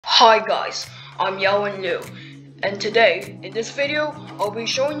Hi guys, I'm Yawen Liu, and today in this video I'll be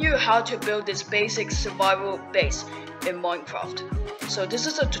showing you how to build this basic survival base in Minecraft. So this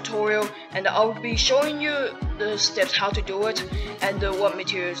is a tutorial and I'll be showing you the steps how to do it and what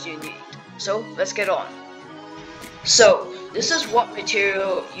materials you need. So let's get on. So this is what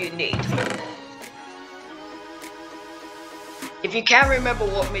material you need. If you can't remember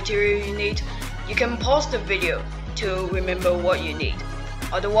what material you need, you can pause the video to remember what you need.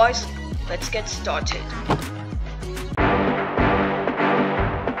 Otherwise, let's get started.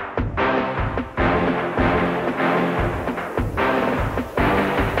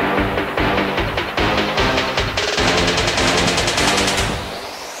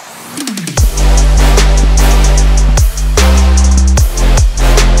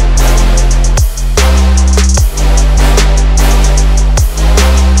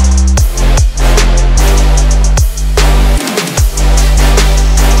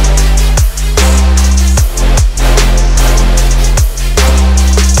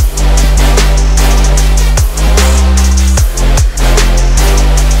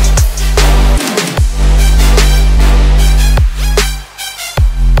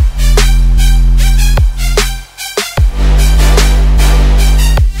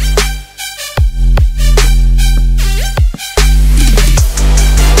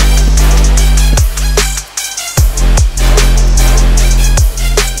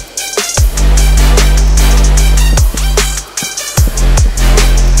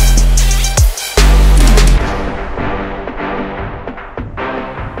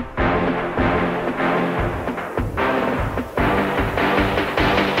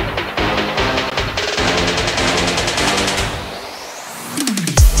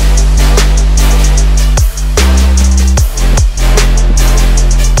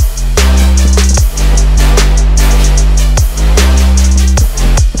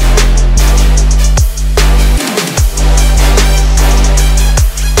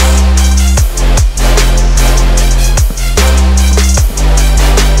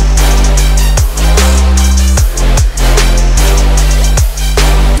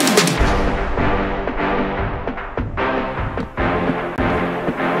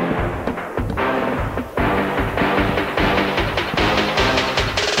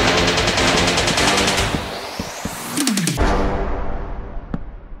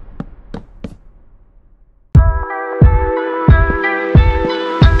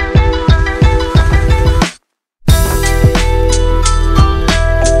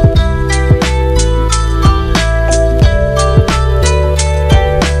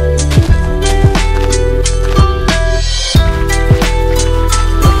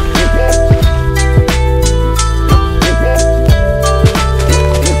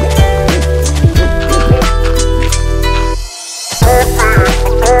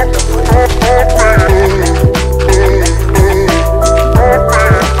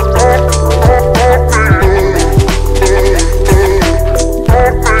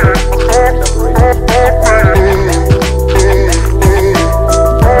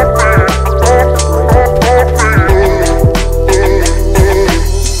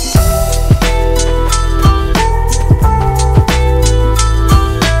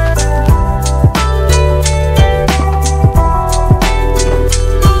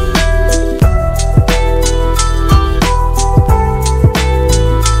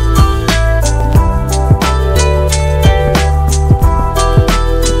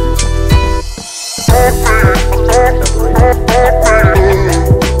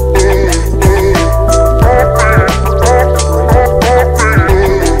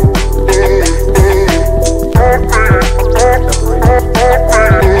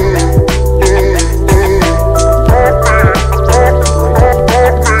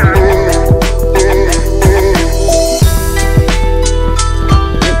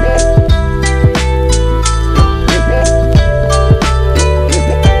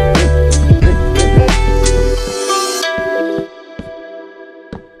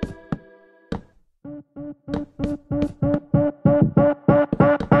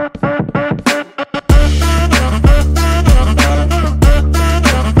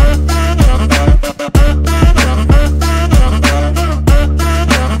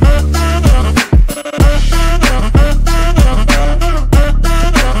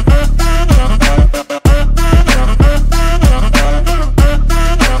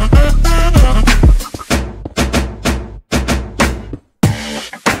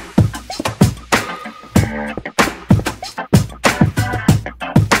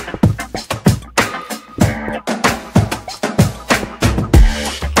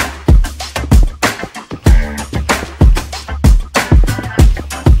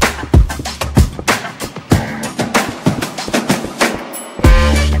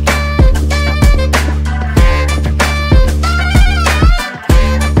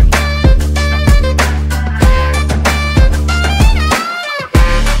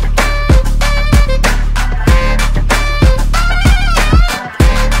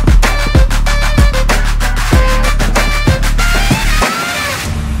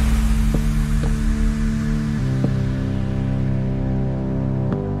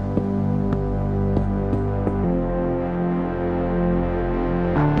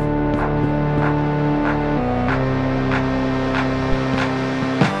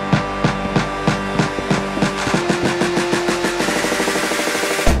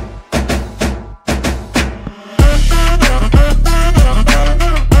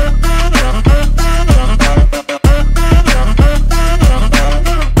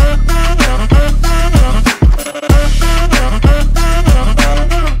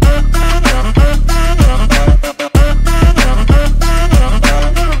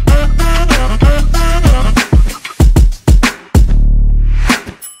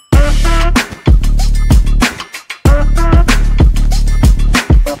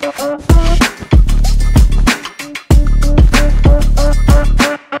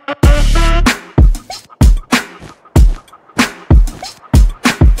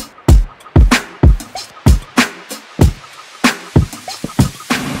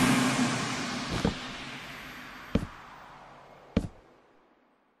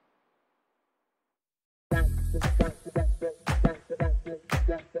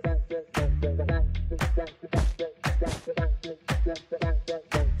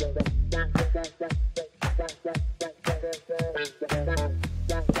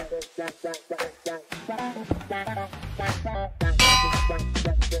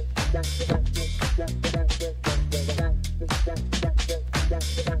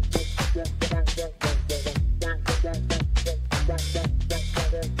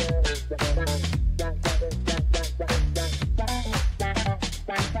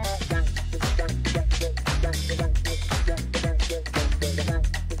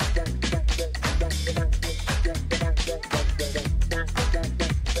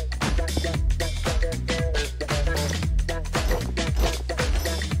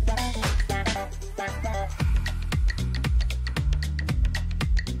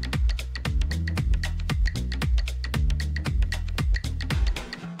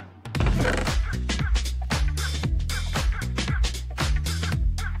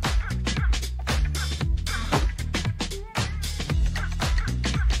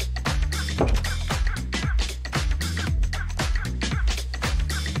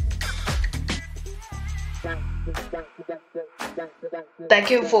 Thank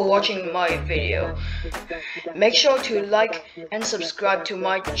you for watching my video. Make sure to like and subscribe to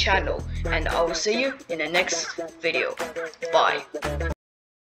my channel, and I will see you in the next video. Bye.